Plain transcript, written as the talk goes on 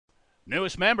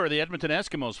Newest member of the Edmonton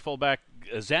Eskimos, fullback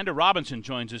Zander Robinson,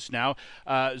 joins us now.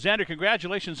 Zander,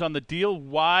 congratulations on the deal.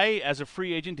 Why, as a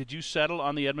free agent, did you settle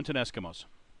on the Edmonton Eskimos?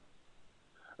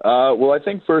 Well, I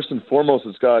think first and foremost,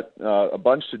 it's got a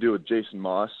bunch to do with Jason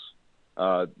Moss,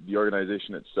 the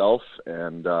organization itself,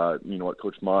 and what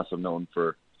Coach Moss I've known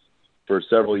for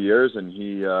several years, and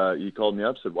he called me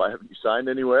up, said, "Why haven't you signed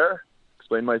anywhere?"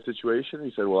 Explained my situation.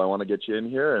 He said, "Well, I want to get you in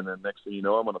here," and then next thing you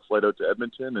know, I'm on a flight out to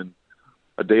Edmonton, and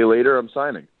a day later, I'm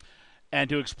signing. And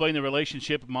to explain the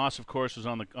relationship, Moss, of course, was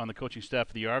on the coaching staff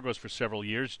of the Argos for several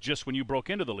years, just when you broke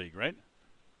into the league, right?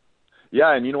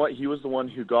 Yeah, and you know what? He was the one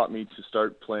who got me to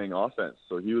start playing offense.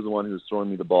 So he was the one who was throwing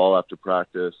me the ball after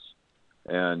practice,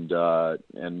 and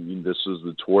this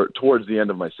was towards the end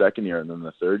of my second year, and then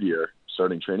the third year,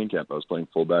 starting training camp, I was playing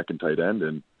fullback and tight end,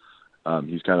 and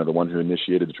he's kind of the one who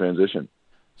initiated the transition.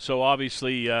 So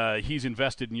obviously, he's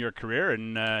invested in your career,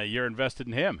 and you're invested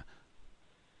in him.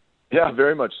 Yeah,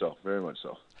 very much so. Very much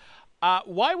so.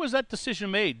 Why was that decision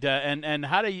made, and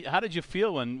how did you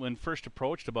feel when first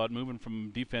approached about moving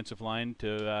from defensive line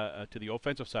to the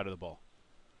offensive side of the ball?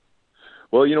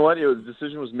 Well, you know what? The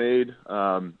decision was made.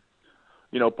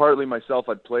 Partly myself.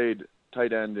 I'd played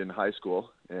tight end in high school,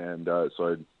 and so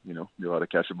I knew how to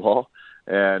catch a ball.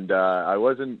 And I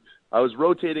was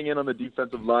rotating in on the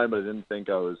defensive line, but I didn't think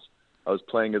I was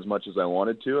playing as much as I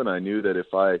wanted to, and I knew that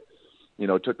if I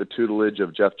took the tutelage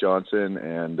of Jeff Johnson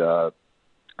and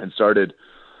started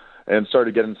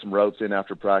getting some routes in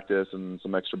after practice and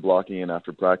some extra blocking in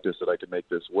after practice, that I could make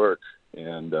this work.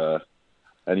 And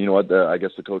you know what? I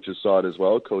guess the coaches saw it as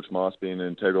well. Coach Moss being an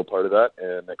integral part of that.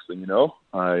 And next thing you know,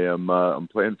 I'm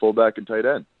playing fullback and tight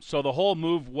end. So the whole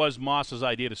move was Moss's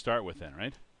idea to start with, then,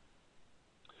 right?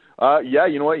 Yeah,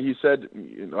 you know what? He said,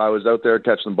 I was out there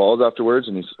catching the balls afterwards,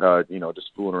 and he's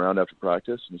just fooling around after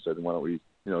practice, and he said, "Why don't we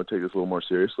take this a little more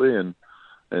seriously?" And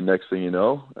next thing you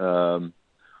know,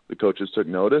 the coaches took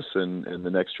notice, and in the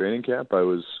next training camp, I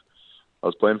was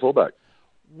playing fullback.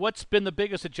 What's been the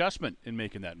biggest adjustment in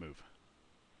making that move?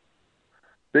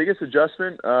 Biggest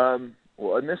adjustment?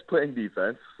 Well, I miss playing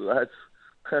defense, so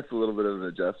that's a little bit of an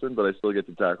adjustment, but I still get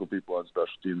to tackle people on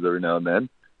special teams every now and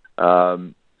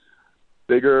then.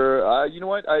 Bigger, you know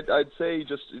what? I'd say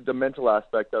just the mental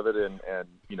aspect of it, and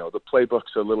the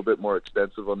playbooks are a little bit more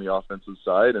expensive on the offensive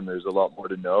side, and there's a lot more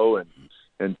to know,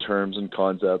 and terms and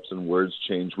concepts and words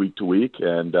change week to week,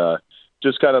 and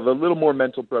just kind of a little more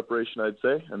mental preparation, I'd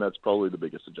say, and that's probably the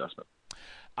biggest adjustment.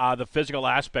 The physical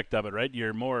aspect of it, right?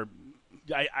 You're more,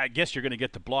 I guess you're going to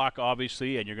get to block,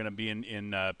 obviously, and you're going to be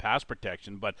in pass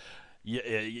protection, but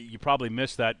you probably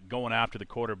miss that going after the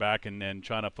quarterback and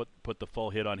trying to put the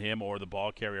full hit on him or the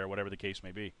ball carrier or whatever the case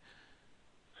may be.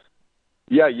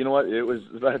 Yeah, you know what? It was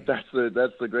that's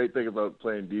the great thing about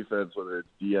playing defense, whether it's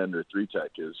D end or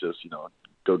 3-tech, is just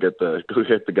go hit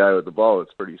the guy with the ball.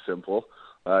 It's pretty simple.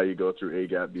 You go through A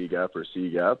gap, B gap, or C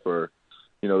gap, or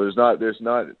there's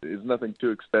nothing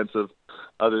too expensive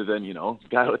other than the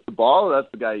guy with the ball. That's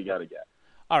the guy you got to get.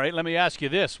 All right, let me ask you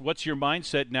this. What's your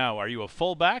mindset now? Are you a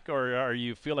fullback, or are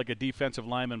you feel like a defensive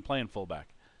lineman playing fullback?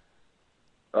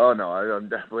 Oh, no,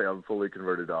 I'm fully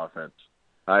converted to offense.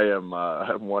 I'm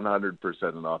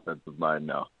 100% an offensive mind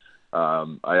now.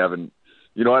 I haven't,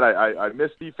 I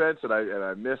miss defense, and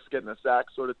I miss getting a sack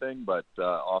sort of thing, but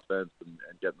offense and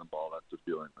getting the ball, that's a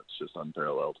feeling that's just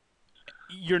unparalleled.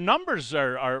 Your numbers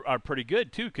are pretty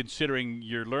good, too, considering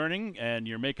you're learning and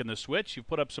you're making the switch. You've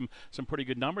put up some pretty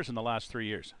good numbers in the last 3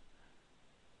 years.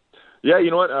 Yeah, you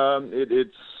know what?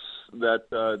 It's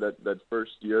that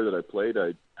first year that I played,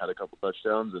 I had a couple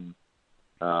touchdowns, and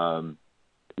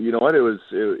you know what? It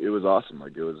was awesome.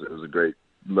 Like it was a great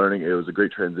learning. It was a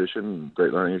great transition,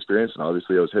 great learning experience, and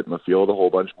obviously I was hitting the field a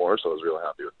whole bunch more, so I was really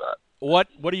happy with that.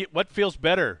 What feels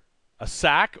better, a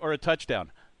sack or a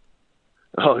touchdown?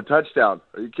 Oh, a touchdown.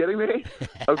 Are you kidding me?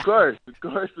 Of course a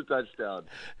touchdown.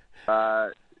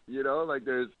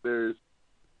 There's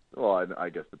well, I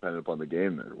guess depending upon the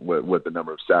game, what the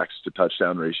number of sacks to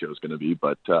touchdown ratio is going to be,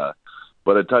 but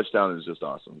a touchdown is just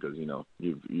awesome because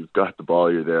you've got the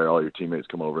ball, you're there, all your teammates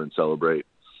come over and celebrate,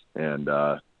 and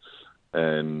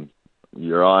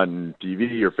you're on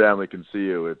TV, your family can see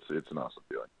you. It's an awesome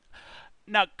feeling.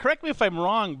 Now, correct me if I'm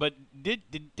wrong, but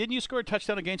didn't you score a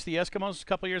touchdown against the Eskimos a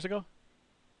couple of years ago?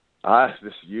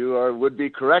 You would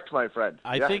be correct, my friend.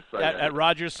 I think at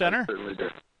Rogers Center. I certainly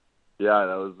did. Yeah,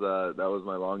 that was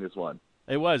my longest one.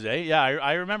 It was, eh? Yeah,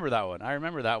 I remember that one.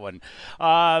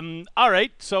 All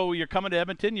right, so you're coming to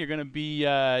Edmonton. You're going to be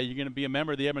a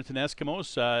member of the Edmonton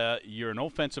Eskimos. You're an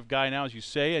offensive guy now, as you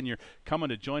say, and you're coming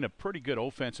to join a pretty good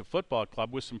offensive football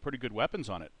club with some pretty good weapons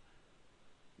on it.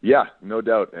 Yeah, no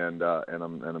doubt, and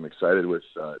I'm excited with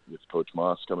Coach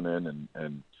Moss coming in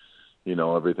and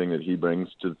everything that he brings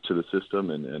to the system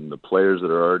and the players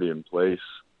that are already in place.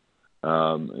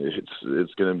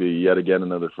 It's going to be yet again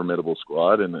another formidable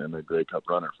squad and a Grey Cup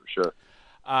runner for sure.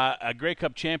 A Grey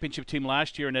Cup championship team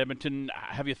last year in Edmonton.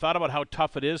 Have you thought about how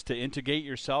tough it is to integrate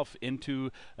yourself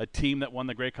into a team that won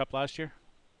the Grey Cup last year?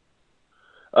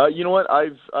 You know what? I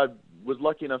was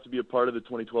lucky enough to be a part of the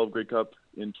 2012 Grey Cup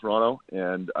in Toronto,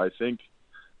 and I think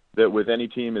that with any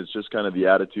team, it's just kind of the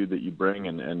attitude that you bring,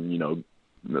 and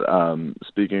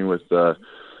speaking with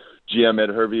GM Ed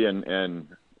Hervey and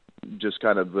just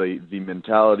kind of the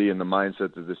mentality and the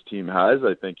mindset that this team has.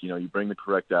 I think you bring the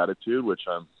correct attitude, which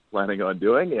I'm planning on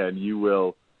doing, and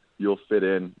you'll fit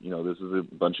in. This is a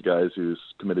bunch of guys who's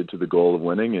committed to the goal of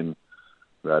winning, and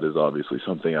that is obviously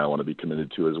something I want to be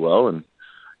committed to as well. And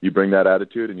you bring that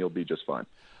attitude, and you'll be just fine.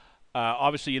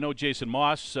 Obviously, Jason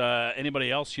Moss.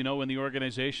 Anybody else in the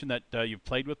organization that you've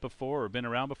played with before or been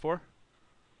around before?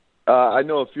 I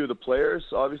know a few of the players,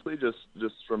 obviously, just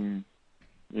from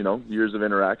years of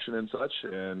interaction and such,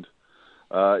 and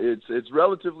it's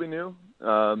relatively new.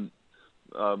 A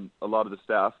lot of the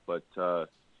staff, but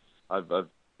I've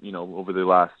over the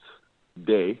last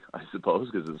day, I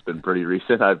suppose, because it's been pretty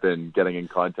recent, I've been getting in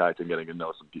contact and getting to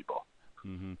know some people.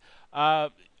 Mm-hmm.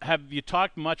 Have you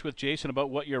talked much with Jason about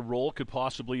what your role could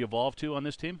possibly evolve to on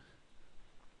this team?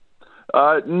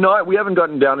 No, we haven't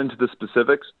gotten down into the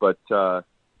specifics, but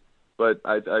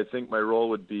I think my role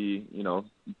would be,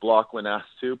 block when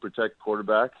asked to, protect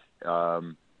quarterback.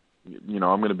 I'm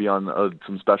going to be on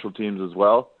some special teams as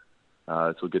well.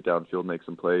 So get downfield, make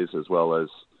some plays, as well as,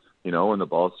 when the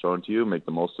ball's thrown to you, make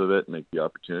the most of it, make the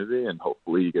opportunity, and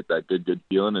hopefully you get that good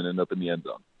feeling and end up in the end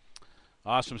zone.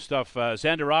 Awesome stuff.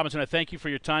 Zander Robinson, I thank you for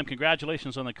your time.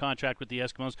 Congratulations on the contract with the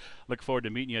Eskimos. Look forward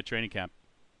to meeting you at training camp.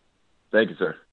 Thank you, sir.